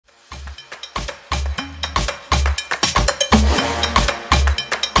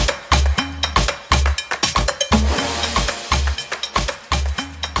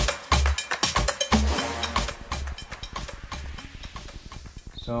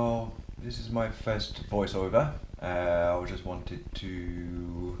So this is my first voiceover. I just wanted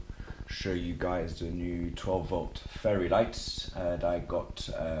to show you guys the new 12 volt fairy lights that I got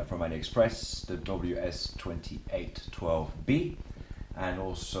from AliExpress, the WS2812b, and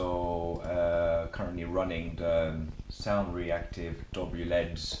also currently running the Sound Reactive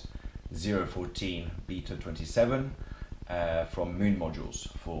WLED 014 beta 27 from MoonModules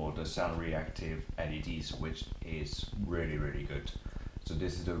for the Sound Reactive LEDs, which is really good. So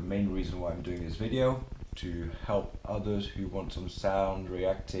this is the main reason why I'm doing this video, to help others who want some sound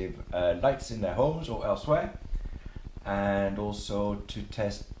reactive lights in their homes or elsewhere, and also to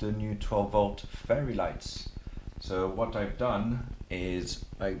test the new 12 volt fairy lights. So what I've done is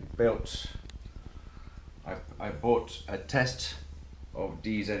I bought a test of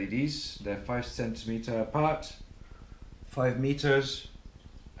these LEDs. They're 5 centimeters apart, 5 meters,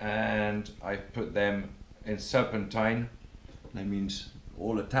 and I put them in serpentine. That means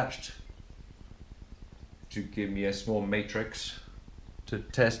all attached, to give me a small matrix to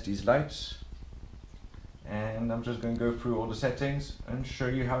test these lights. And I'm just going to go through all the settings and show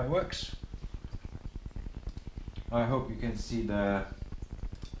you how it works. I hope you can see the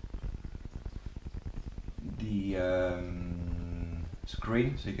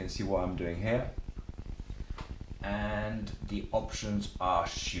screen, so you can see what I'm doing here. And the options are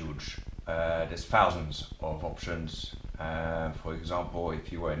huge. There's thousands of options. For example,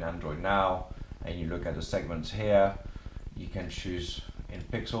 if you were in Android now and you look at the segments here, you can choose in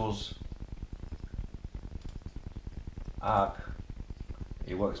pixels, arc.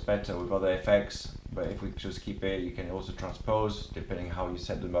 It works better with other effects, but if we just keep it, you can also transpose depending how you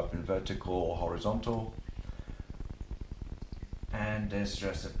set them up in vertical or horizontal. And there's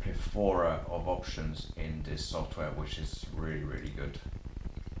just a plethora of options in this software, which is really good.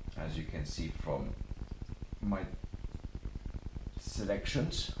 As you can see from my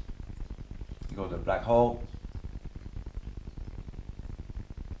selections, you got the black hole,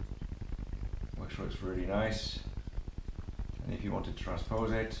 which looks really nice. And if you want to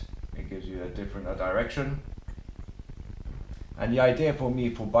transpose it, it gives you a different direction. And the idea for me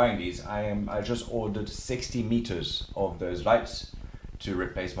for buying these, I just ordered 60 meters of those lights to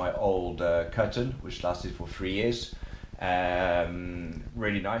replace my old curtain, which lasted for 3 years.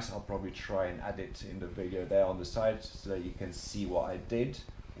 Really nice. I'll probably try and add it in the video there on the side so that you can see what I did,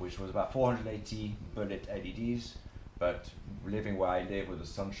 which was about 480 bullet LEDs. But living where I live with the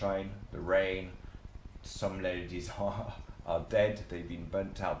sunshine, the rain, some LEDs are dead. They've been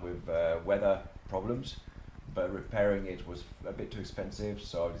burnt out with weather problems. But repairing it was a bit too expensive,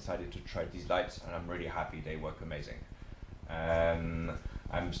 so I decided to try these lights, and I'm really happy. They work amazing.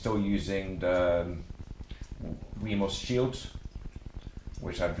 I'm still using the WEMOS shield,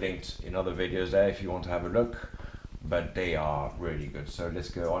 which I've linked in other videos there if you want to have a look, but they are really good. So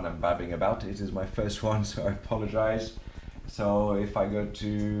let's go on. I'm babbling about it. This is my first one, so I apologize. So if I go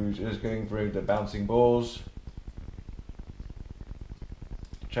to just going through the bouncing balls,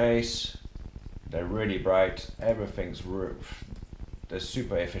 chase, they're really bright, everything's they're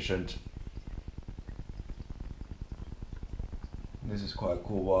super efficient. This is quite a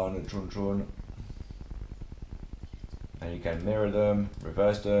cool one, a chun chun. And you can mirror them,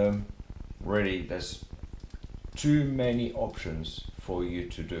 reverse them. Really, there's too many options for you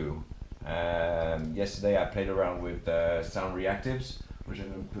to do. Yesterday I played around with the Sound Reactives, which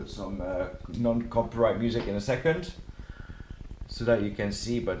I'm going to put some non-copyright music in a second, so that you can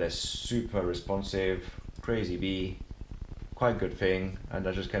see, but they're super responsive, crazy bee, quite good thing. And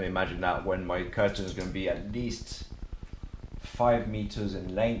I just can imagine that when my curtain is going to be at least 5 meters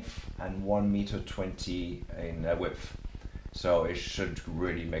in length and 1.20 m in width. So it should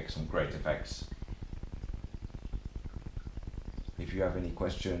really make some great effects. If you have any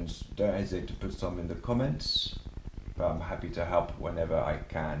questions, don't hesitate to put some in the comments, but I'm happy to help whenever I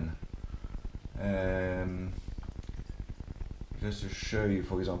can. Just to show you,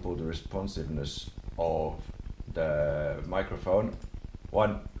 for example, the responsiveness of the microphone.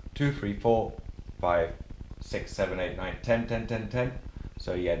 1, 2, 3, 4, 5, 6, 7, 8, 9, 10, 10, 10, 10.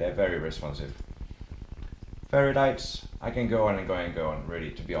 So yeah, they're very responsive. Fairy lights, I can go on and go on and go on,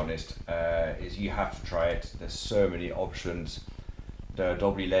 really, to be honest. Is you have to try it. There's so many options. The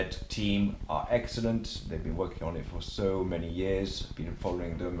WLED team are excellent. They've been working on it for so many years. Been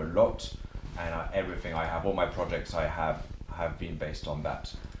following them a lot, and everything I have, all my projects I have been based on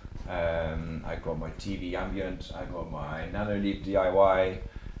that. I got my TV ambient, I got my nano leaf DIY,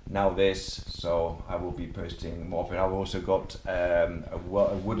 now this, so I will be posting more of it. I've also got a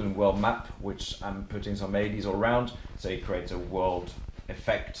wooden world map, which I'm putting some LEDs all around, so it creates a world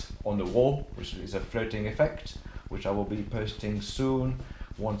effect on the wall, which is a floating effect, which I will be posting soon,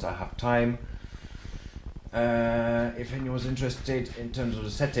 once I have time. If anyone's interested in terms of the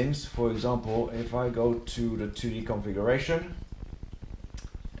settings, for example, if I go to the 2D configuration,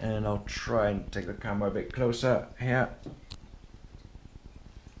 and I'll try and take the camera a bit closer here.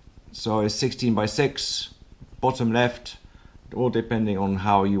 So it's 16 by 6, bottom left, all depending on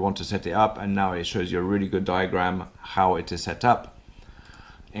how you want to set it up, and now it shows you a really good diagram how it is set up.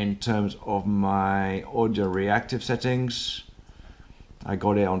 In terms of my audio reactive settings, I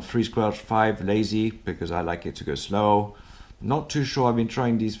got it on 3/5 lazy because I like it to go slow. Not too sure, I've been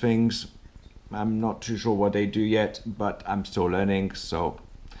trying these things. I'm not too sure what they do yet, but I'm still learning. So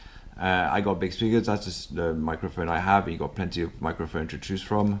I got big speakers, that's just the microphone I have. You got plenty of microphone to choose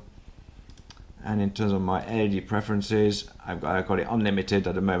from. And in terms of my LED preferences, I got it unlimited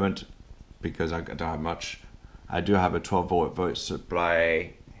at the moment because I don't have much. I do have a 12 volt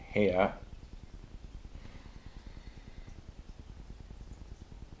supply here.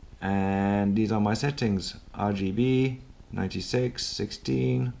 And these are my settings: RGB, 96,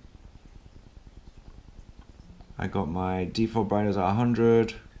 16. I got my default brightness at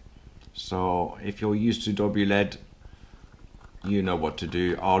 100. So if you're used to WLED, you know what to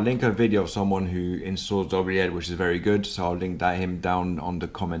do. I'll link a video of someone who installs WLED, which is very good. So I'll link him down on the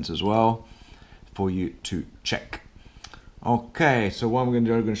comments as well for you to check. Okay, so what I'm going to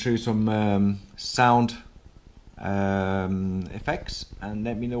do, I'm going to show you some sound effects, and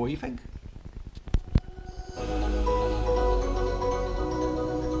let me know what you think.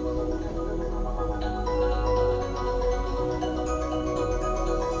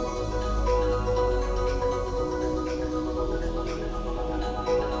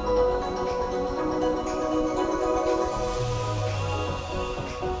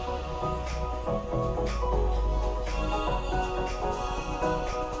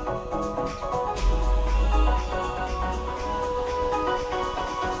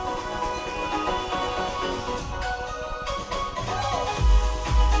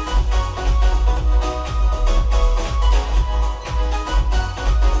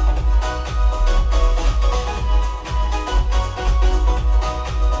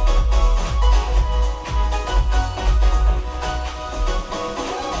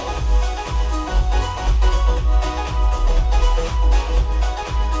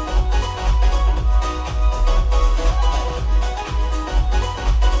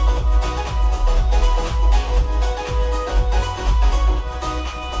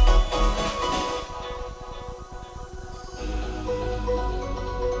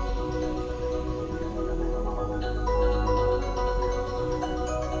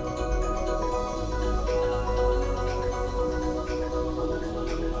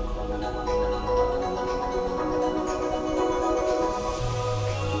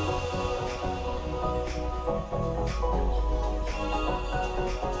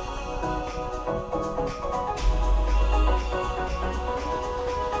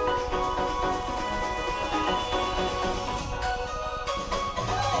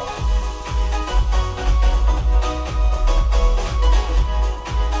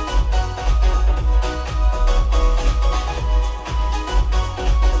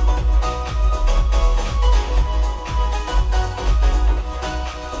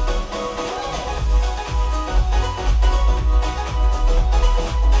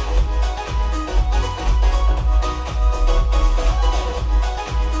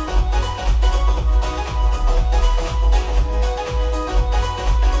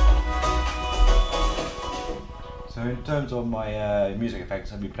 So in terms of my music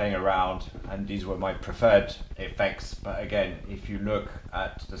effects, I've been playing around, and these were my preferred effects. But again, if you look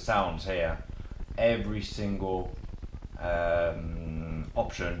at the sounds here, every single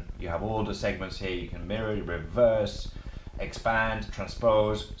option, you have all the segments here. You can mirror, reverse, expand,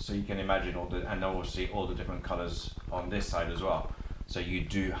 transpose. So you can imagine all the, and obviously all the different colors on this side as well. So you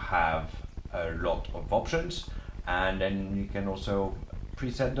do have a lot of options, and then you can also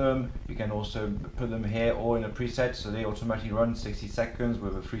preset them. You can also put them here or in a preset, so they automatically run 60 seconds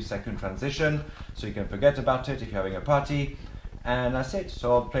with a 3-second transition, so you can forget about it if you're having a party. And that's it.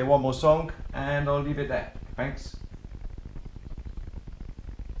 So I'll play one more song and I'll leave it there. Thanks.